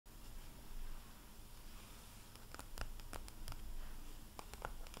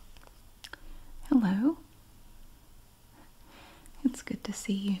to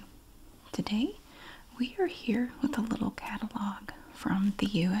see you. Today, we are here with a little catalog from the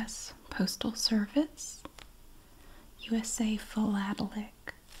US Postal Service, USA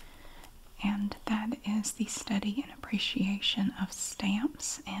Philatelic, and that is the study and appreciation of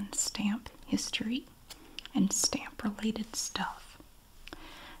stamps and stamp history and stamp-related stuff.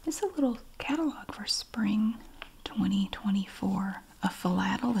 It's a little catalog for spring 2024. A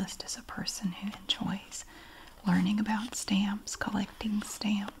philatelist is a person who enjoys learning about stamps, collecting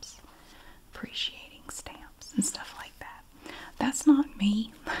stamps, appreciating stamps, and stuff like that. That's not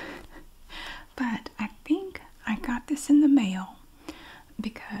me, but I think I got this in the mail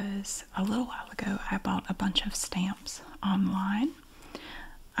because a little while ago I bought a bunch of stamps online.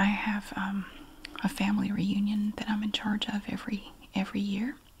 I have a family reunion that I'm in charge of every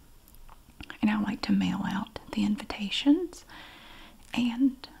year, and I like to mail out the invitations.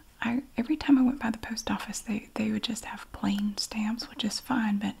 And every time I went by the post office, they would just have plain stamps, which is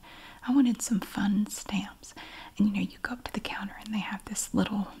fine, but I wanted some fun stamps. And you know, you go up to the counter and they have this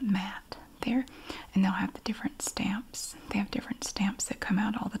little mat there, and they'll have the different stamps. They have different stamps that come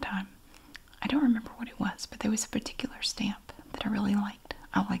out all the time. I don't remember what it was, but there was a particular stamp that I really liked.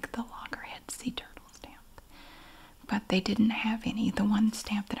 I like the loggerhead sea turtle stamp. But they didn't have any. The one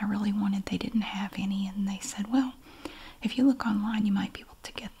stamp that I really wanted, they didn't have any, and they said, well, if you look online, you might be able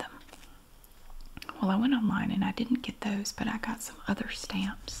to get them. Well, I went online and I didn't get those, but I got some other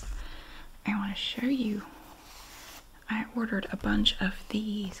stamps. I want to show you. I ordered a bunch of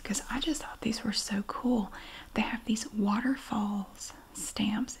these because I just thought these were so cool. They have these waterfalls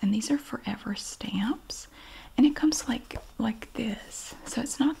stamps, and these are forever stamps. And it comes like this. So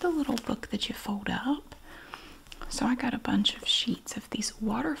it's not the little book that you fold up. So I got a bunch of sheets of these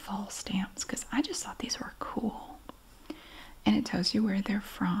waterfall stamps because I just thought these were cool. And it tells you where they're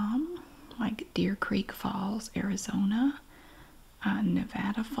from, like Deer Creek Falls, Arizona,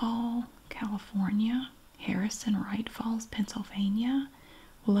 Nevada Fall, California, Harrison Wright Falls, Pennsylvania,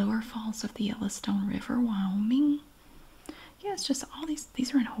 Lower Falls of the Yellowstone River, Wyoming. Yeah, it's just all these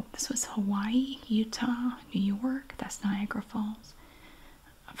are in, this was Hawaii, Utah, New York, that's Niagara Falls,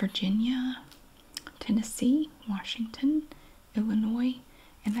 Virginia, Tennessee, Washington, Illinois,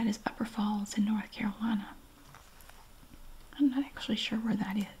 and that is Upper Falls in North Carolina. I'm not actually sure where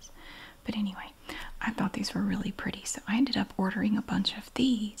that is. But anyway, I thought these were really pretty, so I ended up ordering a bunch of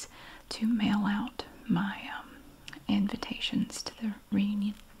these to mail out my invitations to the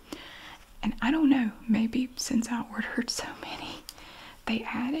reunion. And I don't know, maybe since I ordered so many, they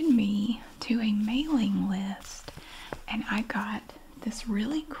added me to a mailing list, and I got this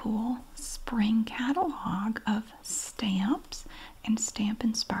really cool spring catalog of stamps and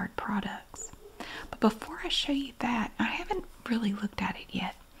stamp-inspired products. But before I show you that, I haven't really looked at it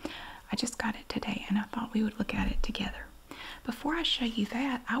yet. I just got it today, and I thought we would look at it together. Before I show you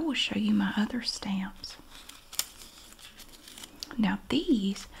that, I will show you my other stamps. Now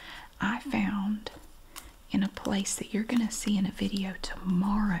these I found in a place that you're going to see in a video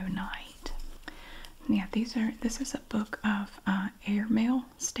tomorrow night. Yeah, this is a book of airmail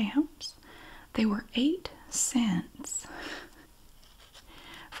stamps. They were 8 cents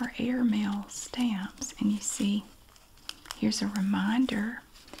for airmail stamps, and you see here's a reminder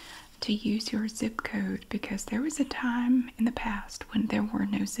to use your zip code, because there was a time in the past when there were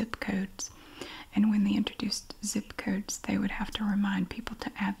no zip codes, and when they introduced zip codes, they would have to remind people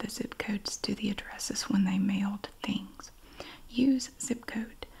to add the zip codes to the addresses when they mailed things. Use zip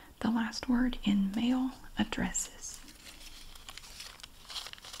code, the last word in mail addresses.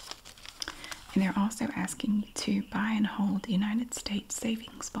 And they're also asking you to buy and hold United States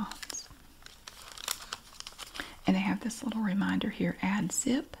savings bonds. And they have this little reminder here, add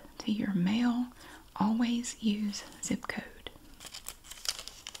zip to your mail, always use zip code.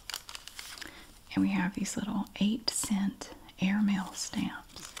 And we have these little 8-cent airmail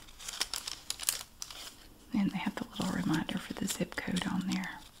stamps. And they have the little reminder for the zip code on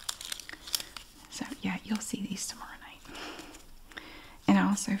there. So yeah, you'll see these tomorrow night. And I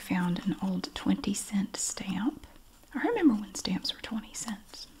also found an old 20-cent stamp. I remember when stamps were 20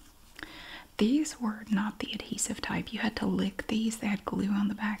 cents. These were not the adhesive type. You had to lick these. They had glue on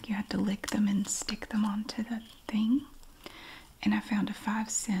the back. You had to lick them and stick them onto the thing. And I found a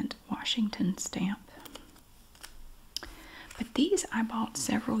 5-cent Washington stamp. But these I bought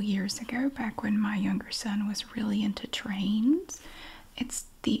several years ago, back when my younger son was really into trains. It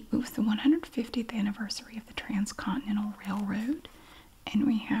was the 150th anniversary of the Transcontinental Railroad. And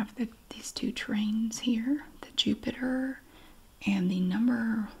we have these 2 trains here, the Jupiter and the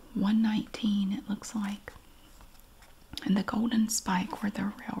number 119, it looks like, and the Golden Spike, where the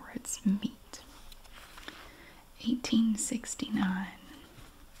railroads meet. 1869.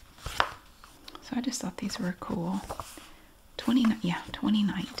 So I just thought these were cool.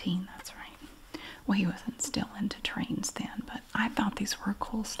 2019, that's right. Well, he wasn't still into trains then, but I thought these were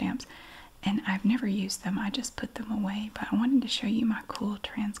cool stamps. And I've never used them. I just put them away. But I wanted to show you my cool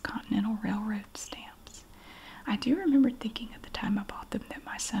Transcontinental Railroad stamps. I do remember thinking at the time I bought them that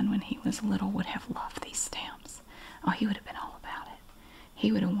my son, when he was little, would have loved these stamps. Oh, he would have been all about it.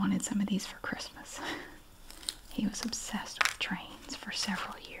 He would have wanted some of these for Christmas. He was obsessed with trains for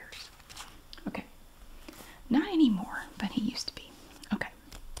several years. Okay. Not anymore, but he used to be. Okay.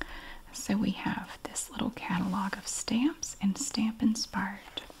 So we have this little catalog of stamps and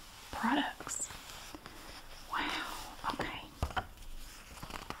stamp-inspired products. Wow. Okay.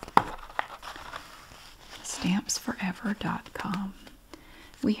 Stampsforever.com.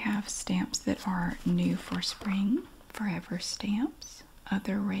 We have stamps that are new for spring, forever stamps,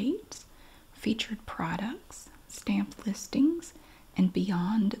 other rates, featured products, stamp listings, and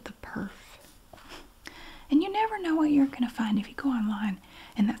beyond the perf. And you never know what you're going to find if you go online.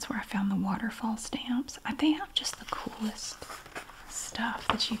 And that's where I found the waterfall stamps. They have just the coolest stuff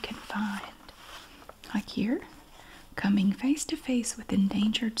that you can find. Like here, coming face to face with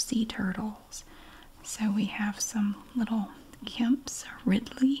endangered sea turtles. So we have some little Kemp's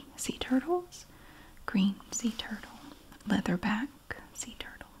Ridley sea turtles, green sea turtle, leatherback sea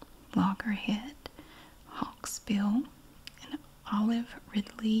turtle, loggerhead, hawksbill, and olive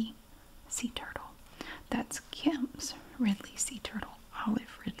Ridley sea turtle. That's Kemp's Ridley sea turtle,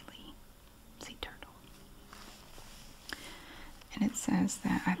 olive Ridley sea turtle. And it says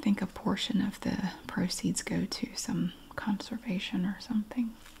that I think a portion of the proceeds go to some conservation or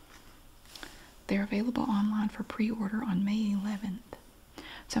something. They're available online for pre-order on May 11th.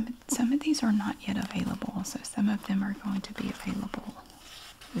 Some of these are not yet available, so some of them are going to be available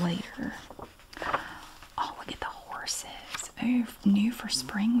later. Oh, look at the horses. Oh, new for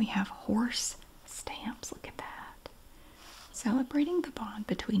spring, we have horse stamps. Look at that. Celebrating the bond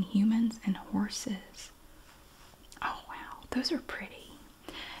between humans and horses. Oh, wow. Those are pretty.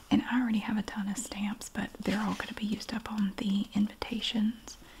 And I already have a ton of stamps, but they're all going to be used up on the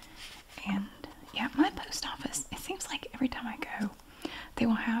invitations. And yeah, my post office, it seems like every time I go, they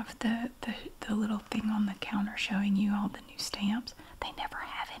will have the little thing on the counter showing you all the new stamps. They never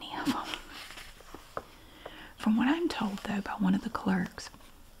have any of them. From what I'm told, though, by one of the clerks,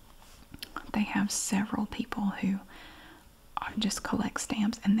 they have several people who just collect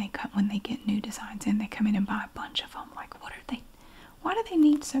stamps, and they come when they get new designs in, they come in and buy a bunch of them. Like, why do they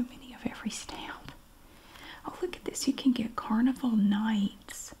need so many of every stamp? Oh, look at this. You can get Carnival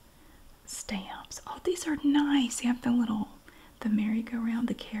Nights stamps. Oh, these are nice. You have the merry-go-round,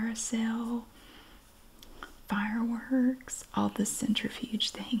 the carousel, fireworks, all the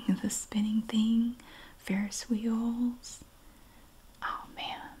centrifuge thing, the spinning thing, Ferris wheels. Oh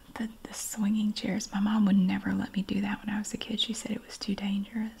man, the swinging chairs. My mom would never let me do that when I was a kid. She said it was too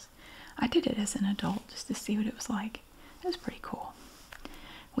dangerous. I did it as an adult just to see what it was like. It was pretty cool.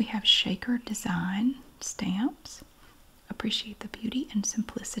 We have Shaker Design stamps. Appreciate the beauty and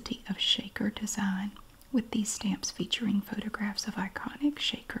simplicity of Shaker design with these stamps featuring photographs of iconic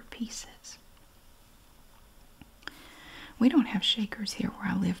Shaker pieces. We don't have Shakers here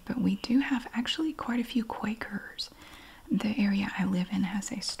where I live, but we do have actually quite a few Quakers. The area I live in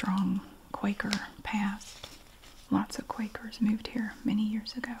has a strong Quaker past. Lots of Quakers moved here many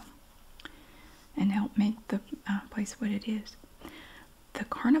years ago and helped make the place what it is. The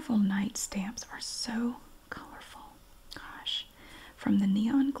Carnival Night stamps are so colorful. Gosh. From the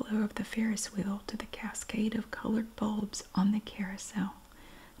neon glow of the Ferris wheel to the cascade of colored bulbs on the carousel,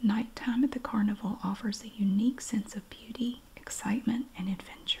 nighttime at the carnival offers a unique sense of beauty, excitement, and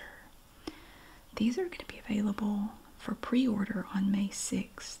adventure. These are going to be available for pre-order on May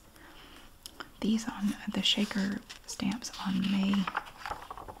 6th. These on the Shaker stamps on May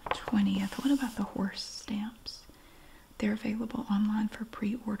 20th. What about the horse stamps? They're available online for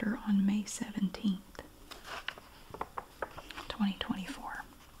pre-order on May 17th, 2024.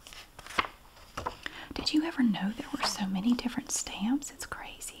 Did you ever know there were so many different stamps? It's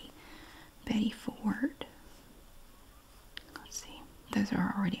crazy. Betty Ford. Let's see. Those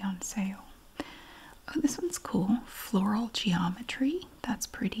are already on sale. Oh, this one's cool. Floral geometry. That's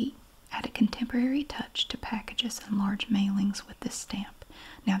pretty. Add a contemporary touch to packages and large mailings with this stamp.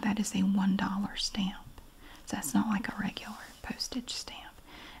 Now that is a $1 stamp. So that's not like a regular postage stamp.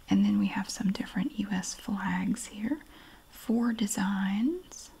 And then we have some different US flags here. 4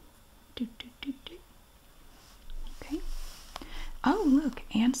 designs. Okay. Oh, look.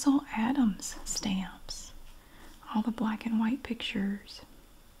 Ansel Adams stamps. All the black and white pictures.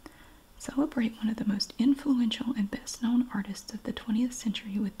 Celebrate one of the most influential and best-known artists of the 20th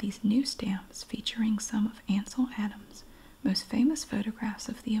century with these new stamps featuring some of Ansel Adams' most famous photographs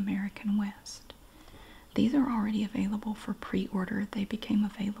of the American West. These are already available for pre-order. They became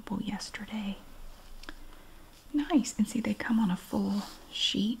available yesterday. Nice. And see, they come on a full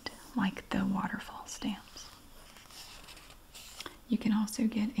sheet like the waterfall stamps. You can also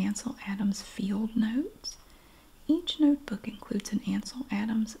get Ansel Adams field notes. Each notebook includes an Ansel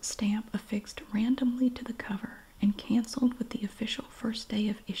Adams stamp affixed randomly to the cover and canceled with the official first day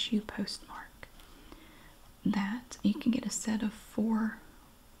of issue postmark. That you can get a set of four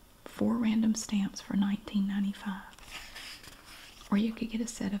random stamps for $19.95, or you could get a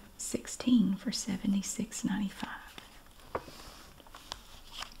set of 16 for $76.95.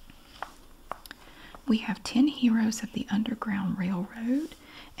 We have 10 Heroes of the Underground Railroad,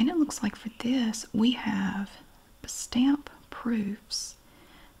 and it looks like for this we have stamp proofs.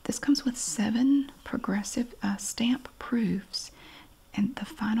 This comes with 7 progressive stamp proofs, and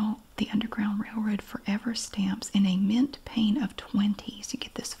the Underground Railroad Forever stamps in a mint pane of 20. So you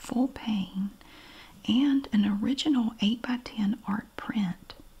get this full pane and an original 8x10 art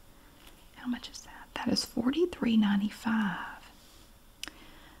print. How much is that? That is $43.95.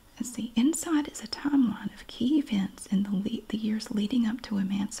 And see, inside is a timeline of key events in the years leading up to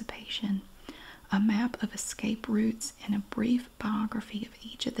emancipation, a map of escape routes, and a brief biography of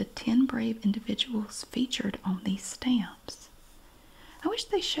each of the 10 brave individuals featured on these stamps. I wish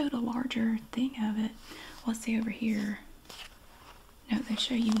they showed a larger thing of it. Let's see over here. No, they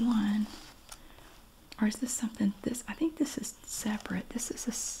show you one. Or is this something? I think this is separate. This is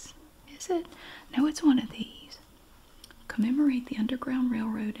is it? No, it's one of these. Commemorate the Underground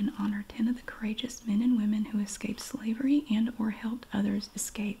Railroad and honor 10 of the courageous men and women who escaped slavery and or helped others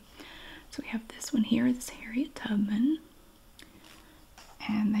escape. So we have this one here. It's Harriet Tubman.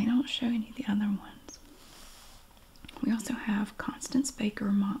 And they don't show any of the other ones. We also have Constance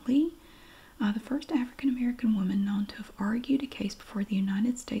Baker Motley, the first African-American woman known to have argued a case before the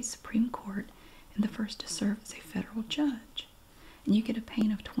United States Supreme Court and the first to serve as a federal judge. And you get a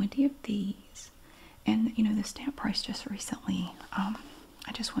pane of 20 of these. And, you know, the stamp price just recently, I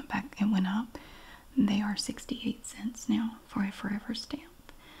just went back and went up. They are 68 cents now for a forever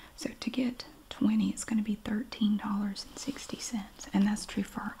stamp. So to get 20, it's going to be $13.60. And that's true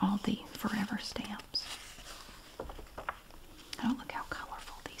for all the forever stamps. Oh, look how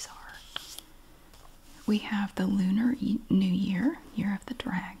colorful these are. We have the Lunar New Year, Year of the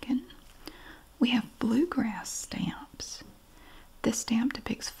Dragon. We have bluegrass stamps. This stamp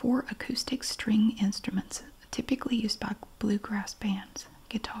depicts 4 acoustic string instruments typically used by bluegrass bands: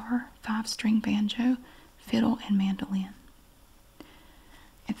 guitar, 5-string banjo, fiddle, and mandolin.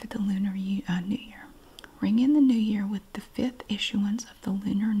 And for the Lunar New Year, ring in the New Year with the 5th issuance of the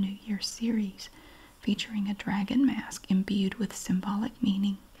Lunar New Year series, featuring a dragon mask imbued with symbolic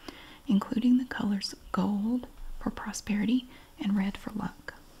meaning, including the colors gold for prosperity and red for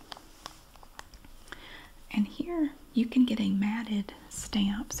luck. And here you can get a matted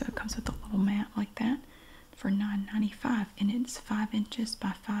stamp, so it comes with a little mat like that for $9.95, and it's 5 inches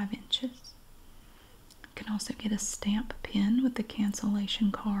by 5 inches. You can also get a stamp pen with the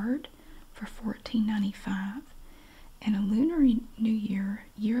cancellation card for $14.95. And a Lunar New Year,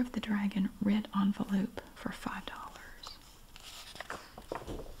 Year of the Dragon red envelope for $5.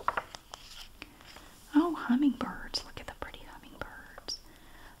 Oh, hummingbirds. Look at the pretty hummingbirds.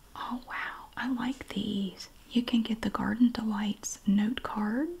 Oh, wow. I like these. You can get the Garden Delights note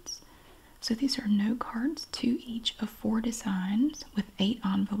cards. So these are note cards, 2 each of 4 designs with 8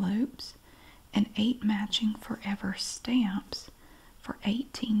 envelopes and 8 matching forever stamps for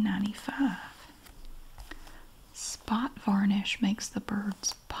 $18.95. Spot varnish makes the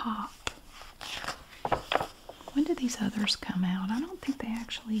birds pop. When do these others come out? I don't think they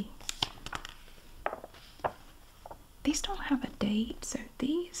actually... These don't have a date, so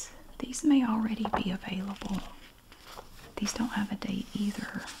these may already be available. These don't have a date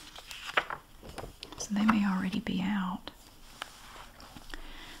either, so they may already be out.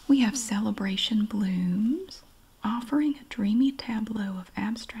 We have Celebration Blooms, offering a dreamy tableau of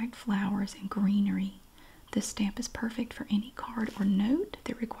abstract flowers and greenery. This stamp is perfect for any card or note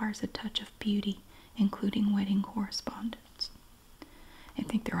that requires a touch of beauty, including wedding correspondence. I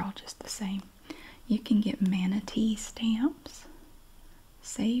think they're all just the same. You can get manatee stamps.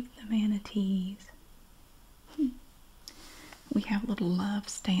 Save the manatees. We have little love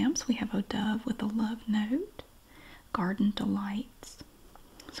stamps. We have a dove with a love note. Garden Delights.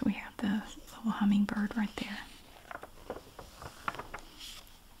 So we have the little hummingbird right there.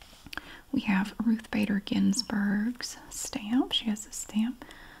 We have Ruth Bader Ginsburg's stamp. She has a stamp.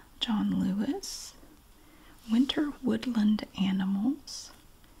 John Lewis, Winter Woodland Animals.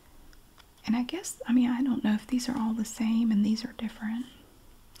 And I guess, I mean, I don't know if these are all the same and these are different.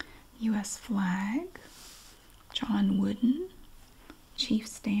 US Flag, John Wooden, Chief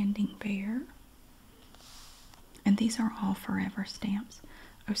Standing Bear. And these are all forever stamps.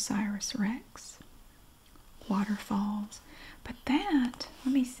 Osiris Rex, Waterfalls. But that,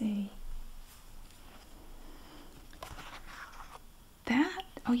 let me see. That,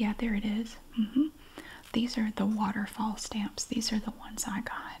 oh yeah, there it is. These are the waterfall stamps. These are the ones I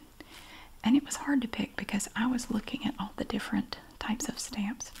got. And it was hard to pick because I was looking at all the different types of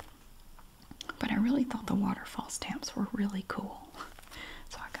stamps. But I really thought the waterfall stamps were really cool.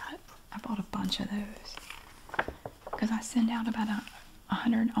 So I bought a bunch of those. Because I send out about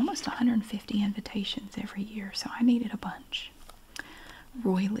 100, almost 150 invitations every year. So I needed a bunch.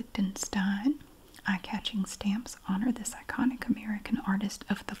 Roy Lichtenstein. Eye-catching stamps honor this iconic American artist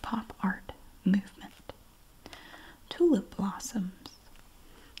of the pop art movement. Tulip blossoms.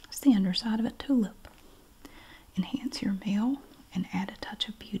 It's the underside of a tulip. Enhance your mail and add a touch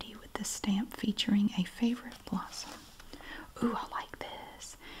of beauty with this stamp featuring a favorite blossom. Ooh, I like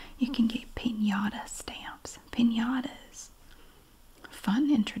this. You can get piñata stamps. Piñatas. Fun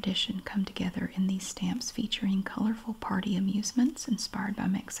and tradition come together in these stamps featuring colorful party amusements inspired by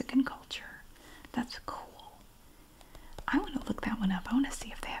Mexican culture. That's cool. I want to look that one up. I want to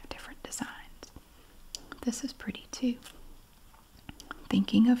see if they have different designs. This is pretty too.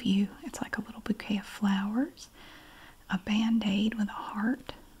 Thinking of you. It's like a little bouquet of flowers. A band-aid with a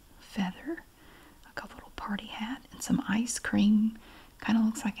heart, feather, like a little party hat, and some ice cream. Kind of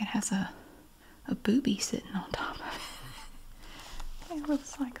looks like it has a booby sitting on top of it. It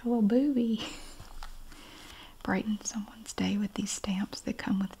looks like a little booby. Brighten someone's day with these stamps that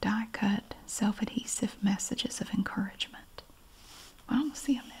come with die-cut, self-adhesive messages of encouragement. I don't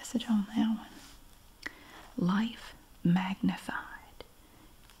see a message on that one. Life magnified.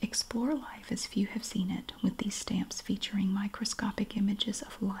 Explore life as few have seen it with these stamps featuring microscopic images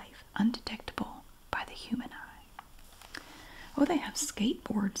of life undetectable by the human eye. Oh, they have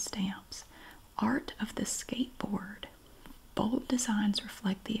skateboard stamps. Art of the skateboard. Bold designs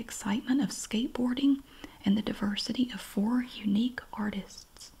reflect the excitement of skateboarding and the diversity of 4 unique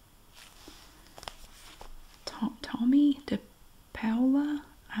artists. Tommy DePaula,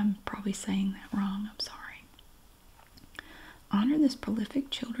 I'm probably saying that wrong, I'm sorry. Honor this prolific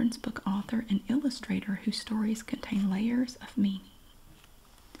children's book author and illustrator whose stories contain layers of meaning.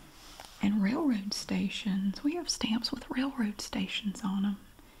 And railroad stations. We have stamps with railroad stations on them.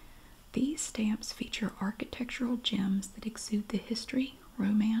 These stamps feature architectural gems that exude the history,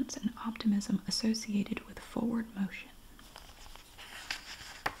 romance, and optimism associated with forward motion.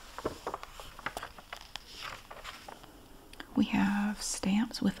 We have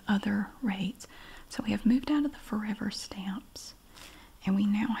stamps with other rates. So we have moved out of the forever stamps, and we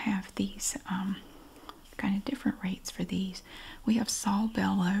now have these kind of different rates for these. We have Sol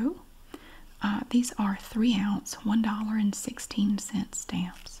Bello. These are 3 ounce, $1.16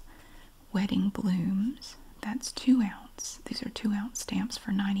 stamps. Wedding Blooms, that's 2 ounce. These are 2 ounce stamps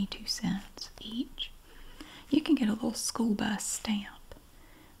for 92 cents each. You can get a little school bus stamp.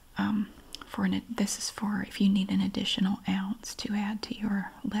 This is for if you need an additional ounce to add to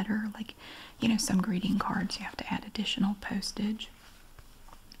your letter, like, you know, some greeting cards you have to add additional postage.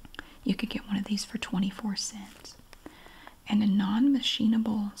 You could get one of these for 24 cents. And a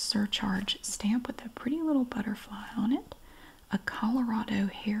non-machinable surcharge stamp with a pretty little butterfly on it. A Colorado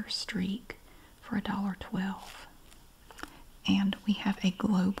hair streak for $1.12. And we have a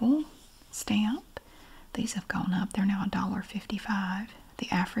global stamp. These have gone up. They're now $1.55. The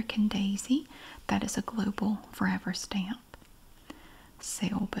African Daisy, that is a global forever stamp.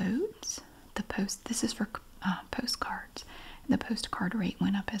 Sailboats, this is for postcards. The postcard rate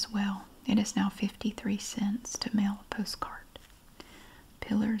went up as well. It is now 53 cents to mail a postcard.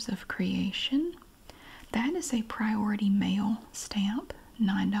 Pillars of Creation, that is a priority mail stamp,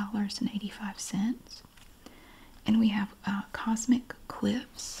 $9.85. And we have Cosmic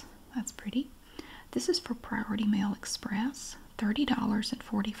Cliffs, that's pretty. This is for Priority Mail Express,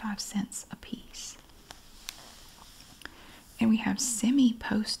 $30.45 a piece. And we have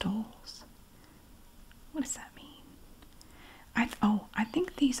semi-postals. What does that mean? I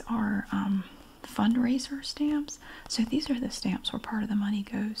think these are fundraiser stamps. So these are the stamps where part of the money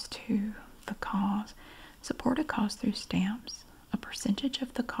goes to the cause. Support a cause through stamps. A percentage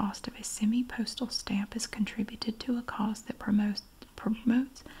of the cost of a semi-postal stamp is contributed to a cause that promotes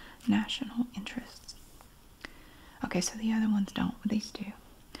national interests. Okay, so the other ones don't. These do.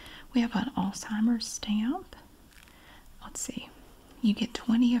 We have an Alzheimer's stamp. Let's see. You get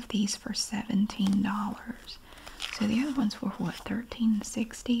 20 of these for $17. So the other ones were what,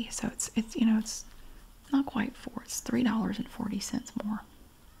 $13.60? So it's you know, it's not quite four. It's $3.40 more.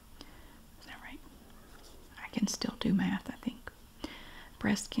 Is that right? I can still do math, I think.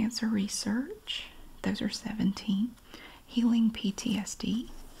 Breast cancer research, those are $17. Healing PTSD,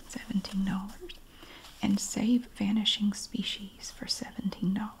 $17. And Save Vanishing Species for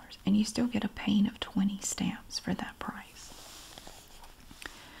 $17. And you still get a pane of 20 stamps for that price.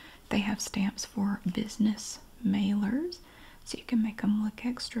 They have stamps for business mailers, so you can make them look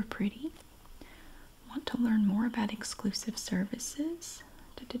extra pretty. Want to learn more about exclusive services?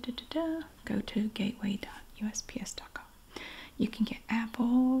 Go to gateway.usps.com. You can get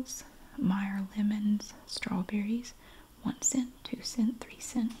apples, Meyer lemons, strawberries, 1 cent, 2 cents, 3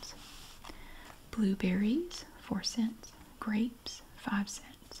 cents. Blueberries, 4 cents. Grapes, 5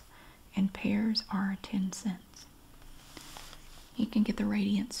 cents. And pears are 10 cents. You can get the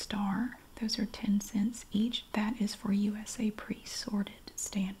Radiant Star. Those are 10 cents each. That is for USA pre-sorted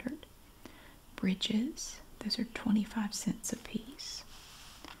standard. Bridges, those are 25 cents a piece.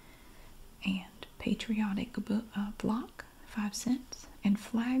 And Patriotic Block, 5 cents. And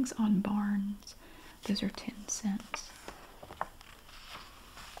Flags on Barns, those are 10 cents.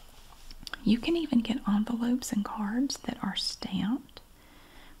 You can even get envelopes and cards that are stamped.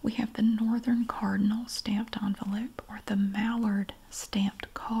 We have the Northern Cardinal stamped envelope or the Mallard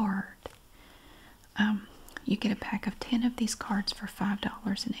stamped card. You get a pack of 10 of these cards for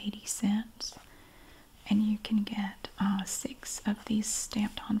 $5.80. And you can get 6 of these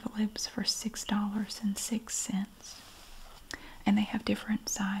stamped envelopes for $6.06. And they have different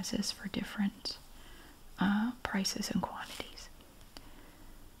sizes for different prices and quantities.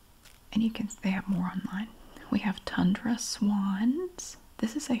 And they have more online. We have Tundra Swans.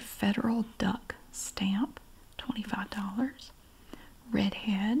 This is a Federal Duck stamp, $25.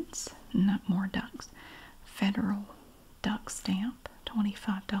 Redheads, not more ducks. Federal Duck stamp,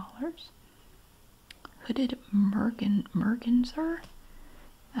 $25. Hooded Merganser,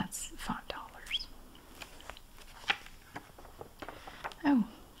 that's $5. Oh,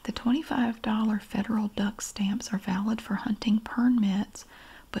 the $25 Federal Duck stamps are valid for hunting permits,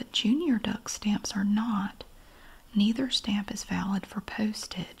 but Junior Duck stamps are not. Neither stamp is valid for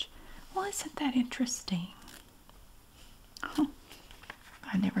postage. Well, isn't that interesting? Huh.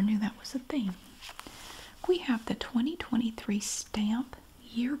 I never knew that was a thing. We have the 2023 Stamp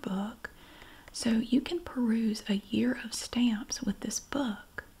Yearbook. So you can peruse a year of stamps with this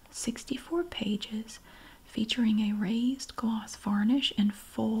book. 64 pages featuring a raised gloss varnish and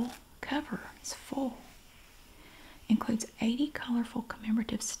full cover. It's full. Includes 80 colorful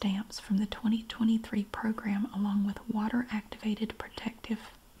commemorative stamps from the 2023 program along with water-activated protective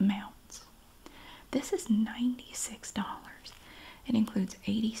mounts. This is $96. It includes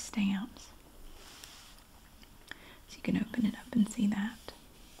 80 stamps. So you can open it up and see that.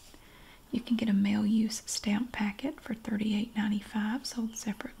 You can get a mail use stamp packet for $38.95 sold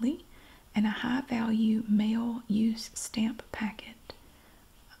separately, and a high value mail use stamp packet,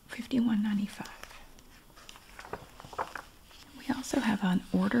 $51.95. We also have an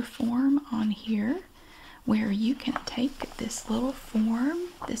order form on here where you can take this little form,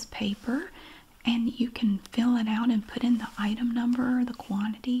 this paper, and you can fill it out and put in the item number, the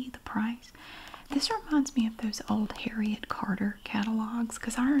quantity, the price. This reminds me of those old Harriet Carter catalogs,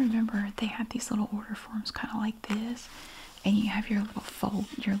 because I remember they had these little order forms kind of like this, and you have your little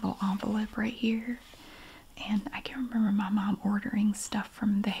envelope right here. And I can remember my mom ordering stuff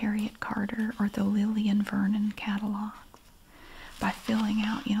from the Harriet Carter or the Lillian Vernon catalogs by filling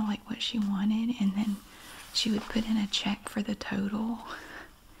out, you know, like what she wanted, and then she would put in a check for the total.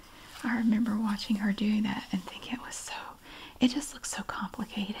 I remember watching her do that and thinking it just looks so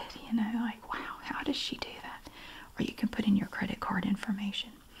complicated, you know, like, wow, how does she do that? Or you can put in your credit card information.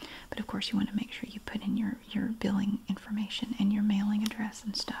 But of course you want to make sure you put in your billing information and your mailing address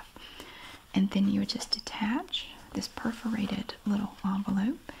and stuff. And then you would just attach this perforated little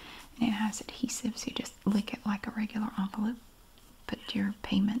envelope, and it has adhesive, so you just lick it like a regular envelope. Put your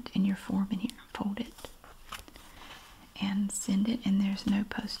payment in your form in here, fold it, and send it, and there's no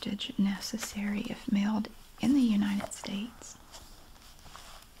postage necessary if mailed in the United States.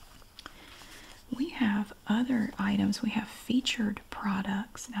 We have other items. We have featured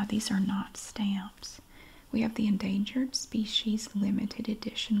products. Now these are not stamps. We have the Endangered Species Limited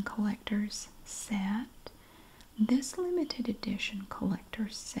Edition Collector's Set. This limited edition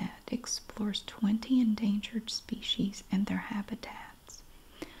collector's set explores 20 endangered species and their habitats.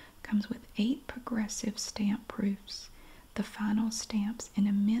 Comes with 8 progressive stamp proofs, the final stamps in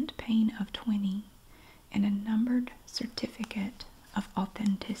a mint pane of 20, and a numbered certificate of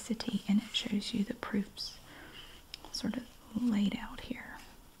authenticity, and it shows you the proofs sort of laid out here.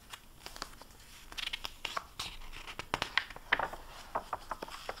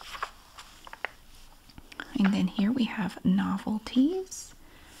 And then here we have novelties.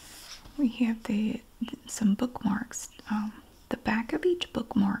 We have some bookmarks. The back of each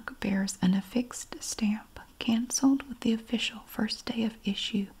bookmark bears an affixed stamp, canceled with the official first day of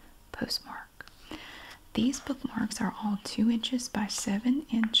issue postmark. These bookmarks are all 2 inches by 7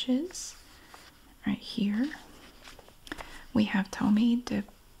 inches. Right here. We have Tommy de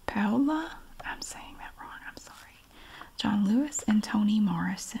Paula. I'm saying that wrong, I'm sorry. John Lewis and Toni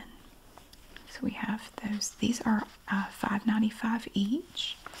Morrison. So we have those. These are $5.95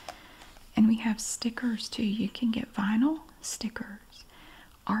 each. And we have stickers too. You can get vinyl stickers.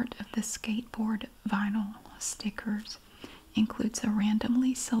 Art of the Skateboard vinyl stickers includes a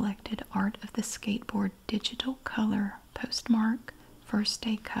randomly selected Art of the Skateboard digital color postmark first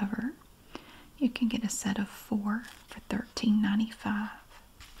day cover. You can get a set of 4 for $13.95.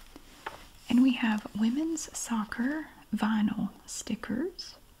 And we have women's soccer vinyl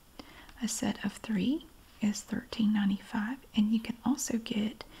stickers. A set of 3 is $13.95, and you can also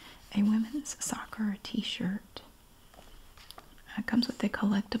get a women's soccer t-shirt. It comes with a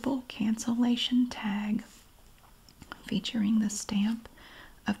collectible cancellation tag featuring the stamp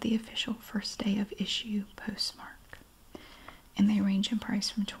of the official first day of issue postmark. And they range in price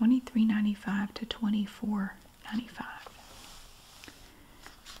from $23.95 to $24.95.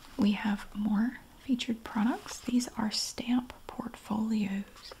 We have more featured products. These are stamp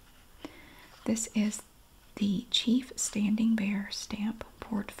portfolios. This is the Chief Standing Bear stamp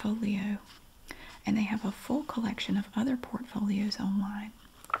portfolio, and they have a full collection of other portfolios online.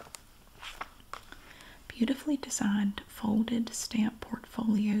 Beautifully designed folded stamp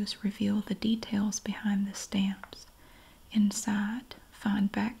portfolios reveal the details behind the stamps. Inside,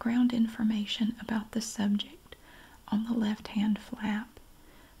 find background information about the subject on the left-hand flap,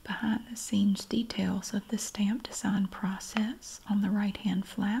 behind the scenes details of the stamp design process on the right-hand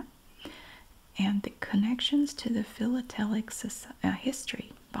flap, and the connections to the philatelic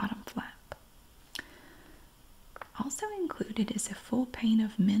history bottom flap. Also included is a full pane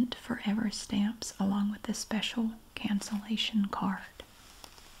of Mint Forever stamps along with a special cancellation card.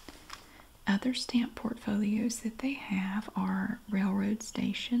 Other stamp portfolios that they have are railroad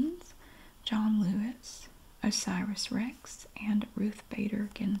stations, John Lewis, Osiris Rex, and Ruth Bader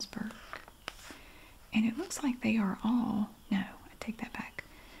Ginsburg. And it looks like they are all, no, I take that back.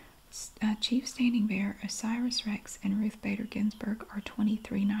 Chief Standing Bear, Osiris Rex, and Ruth Bader Ginsburg are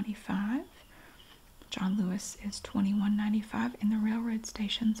 $23.95. John Lewis is $21.95, and the railroad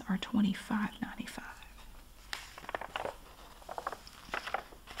stations are $25.95.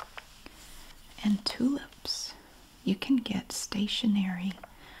 And tulips, you can get stationery.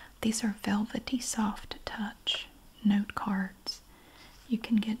 These are velvety soft touch note cards. You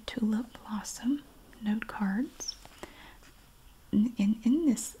can get tulip blossom note cards. In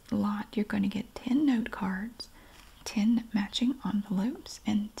this lot, you're going to get 10 note cards, 10 matching envelopes,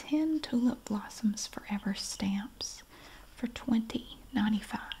 and 10 Tulip Blossoms Forever stamps for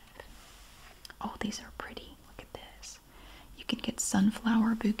 $20.95. Oh, these are pretty. Look at this. You can get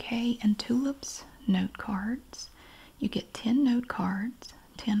sunflower bouquet and tulips note cards. You get 10 note cards,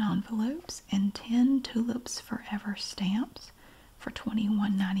 10 envelopes, and 10 Tulips Forever stamps for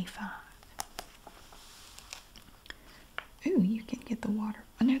 $21.95. Ooh, you can get the water.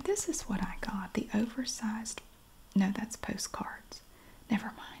 Oh, no, this is what I got. The oversized. No, that's postcards. Never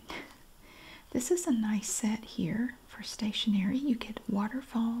mind. This is a nice set here for stationery. You get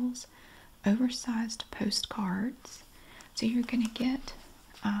waterfalls, oversized postcards. So you're going to get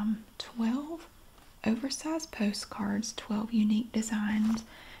 12 oversized postcards, 12 unique designs,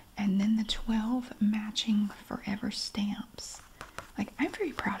 and then the 12 matching Forever stamps. Like, I'm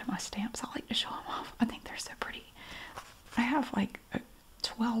very proud of my stamps. I like to show them off. I think they're so pretty. I have like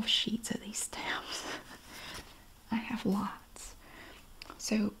 12 sheets of these stamps. I have lots.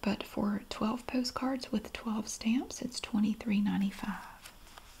 So, but for 12 postcards with 12 stamps, it's $23.95.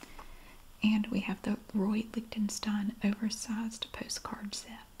 And we have the Roy Lichtenstein oversized postcard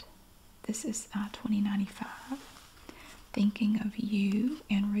set. This is $20.95. Thinking of You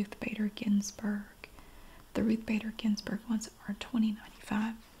and Ruth Bader Ginsburg. The Ruth Bader Ginsburg ones are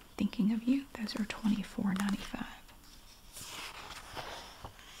 $20.95. Thinking of You, those are $24.95.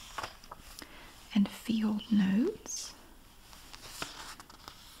 And field notes.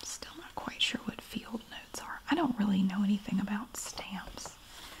 Still not quite sure what field notes are. I don't really know anything about stamps.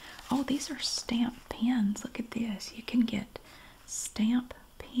 Oh, these are stamp pens. Look at this. You can get stamp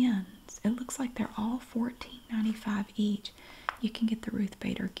pens. It looks like they're all $14.95 each. You can get the Ruth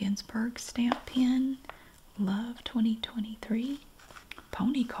Bader Ginsburg stamp pen. Love 2023.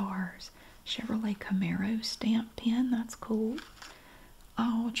 Pony cars. Chevrolet Camaro stamp pen. That's cool.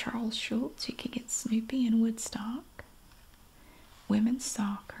 Oh, Charles Schultz. You can get Snoopy and Woodstock. Women's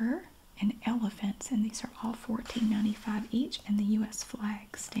soccer and elephants. And these are all $14.95 each. And the US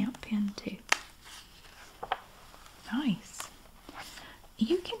flag stamp pen too. Nice.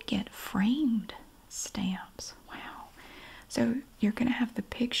 You can get framed stamps. Wow. So you're going to have the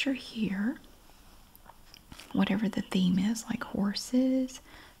picture here, whatever the theme is, like horses,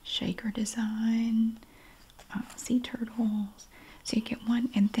 shaker design, sea turtles. So you get one,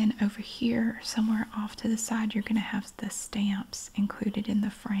 and then over here, somewhere off to the side, you're going to have the stamps included in the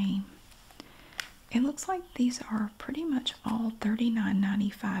frame. It looks like these are pretty much all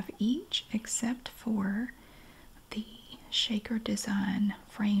 $39.95 each, except for the shaker design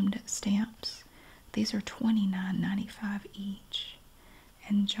framed stamps. These are $29.95 each.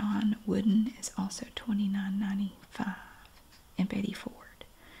 And John Wooden is also $29.95. And Betty Ford.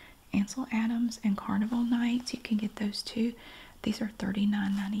 Ansel Adams and Carnival Nights, you can get those too. These are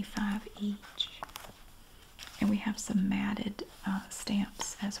 $39.95 each. And we have some matted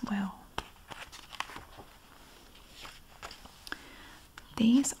stamps as well.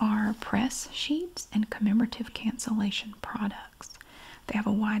 These are press sheets and commemorative cancellation products. They have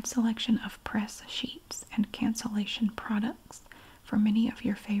a wide selection of press sheets and cancellation products for many of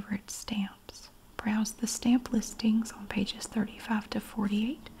your favorite stamps. Browse the stamp listings on pages 35 to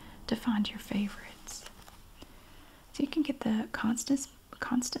 48 to find your favorites. So you can get the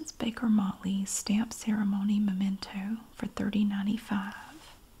Constance Baker Motley Stamp Ceremony Memento for $30.95.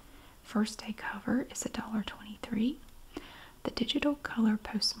 First day cover is $1.23. The digital color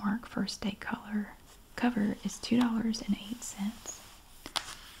postmark first day color cover is $2.08.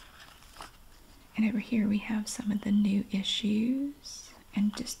 And over here we have some of the new issues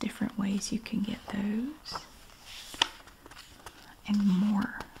and just different ways you can get those. And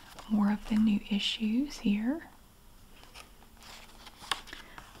more of the new issues here.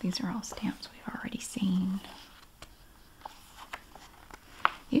 These are all stamps we've already seen.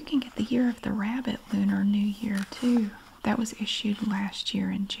 You can get the Year of the Rabbit Lunar New Year too. That was issued last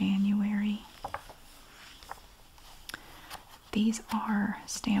year in January. These are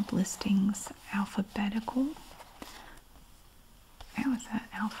stamp listings alphabetical. How is that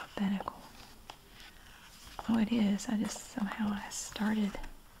alphabetical? Oh, it is. I just somehow started.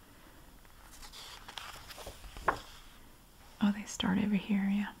 Oh, they start over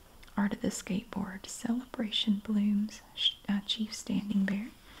here, yeah. Art of the Skateboard, Celebration Blooms, Chief Standing Bear,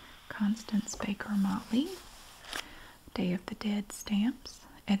 Constance Baker Motley, Day of the Dead stamps,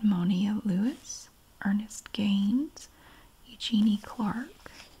 Edmonia Lewis, Ernest Gaines, Eugenie Clark,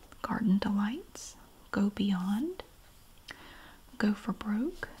 Garden Delights, Go Beyond, Go for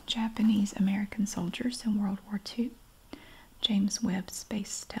Broke, Japanese American Soldiers in World War II, James Webb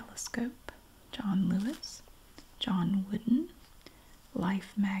Space Telescope, John Lewis, John Wooden,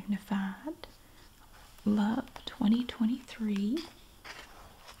 Life Magnified, Love 2023,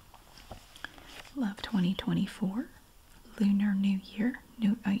 Love 2024, Lunar New Year,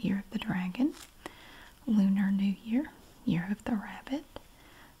 Year of the Dragon, Lunar New Year, Year of the Rabbit,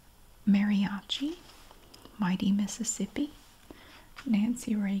 Mariachi, Mighty Mississippi,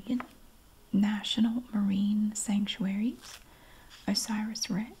 Nancy Reagan, National Marine Sanctuaries, Osiris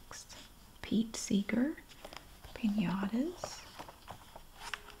Rex, Pete Seeger, Pinatas,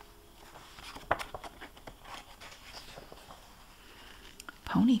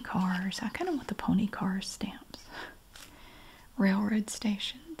 pony cars. I kind of want the pony car stamps. Railroad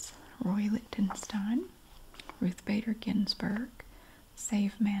stations, Roy Lichtenstein, Ruth Bader Ginsburg,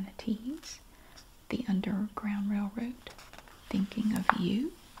 Save Manatees, The Underground Railroad, Thinking of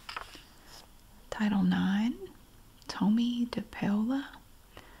You, Title IX, Tommy DePaola,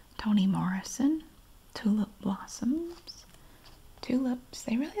 Toni Morrison, Tulip Blossoms, Tulips.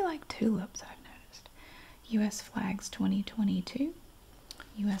 They really like tulips, I've noticed. US Flags 2022,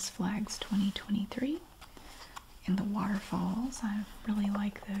 US Flags 2023, and the waterfalls. I really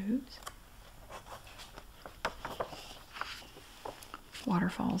like those.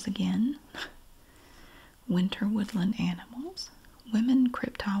 Waterfalls again. Winter Woodland Animals, Women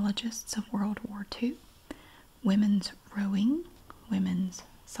Cryptologists of World War II, Women's Rowing, Women's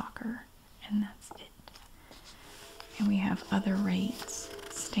Soccer, and that's it. And we have other rates,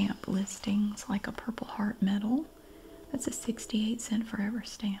 stamp listings, like a Purple Heart medal. That's a 68-cent forever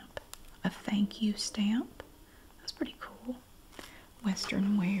stamp. A thank you stamp. That's pretty cool.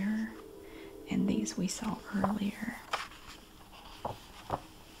 Western wear. And these we saw earlier.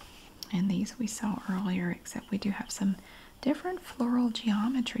 And these we saw earlier, except we do have some Different floral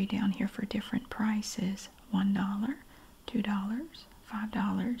geometry down here for different prices. $1, $2,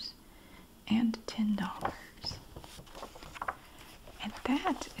 $5, and $10. And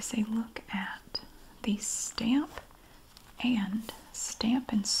that is a look at the stamp and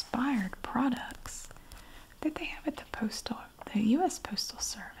stamp-inspired products that they have at the US Postal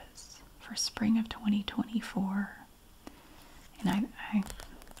Service for spring of 2024. And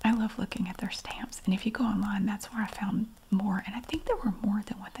I love looking at their stamps. And if you go online, that's where I found more. And I think there were more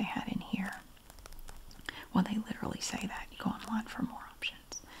than what they had in here. Well, they literally say that. You go online for more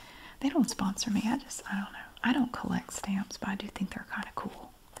options. They don't sponsor me. I don't know. I don't collect stamps, but I do think they're kind of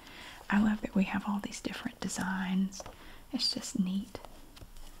cool. I love that we have all these different designs. It's just neat.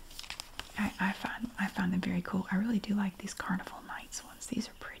 I find them very cool. I really do like these Carnival Nights ones. These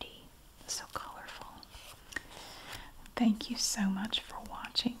are pretty. So colorful. Thank you so much for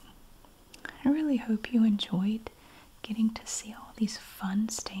watching. I really hope you enjoyed getting to see all these fun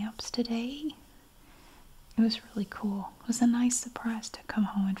stamps today. It was really cool. It was a nice surprise to come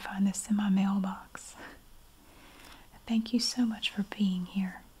home and find this in my mailbox. Thank you so much for being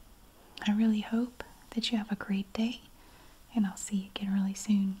here. I really hope that you have a great day, and I'll see you again really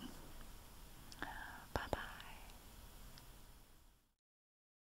soon.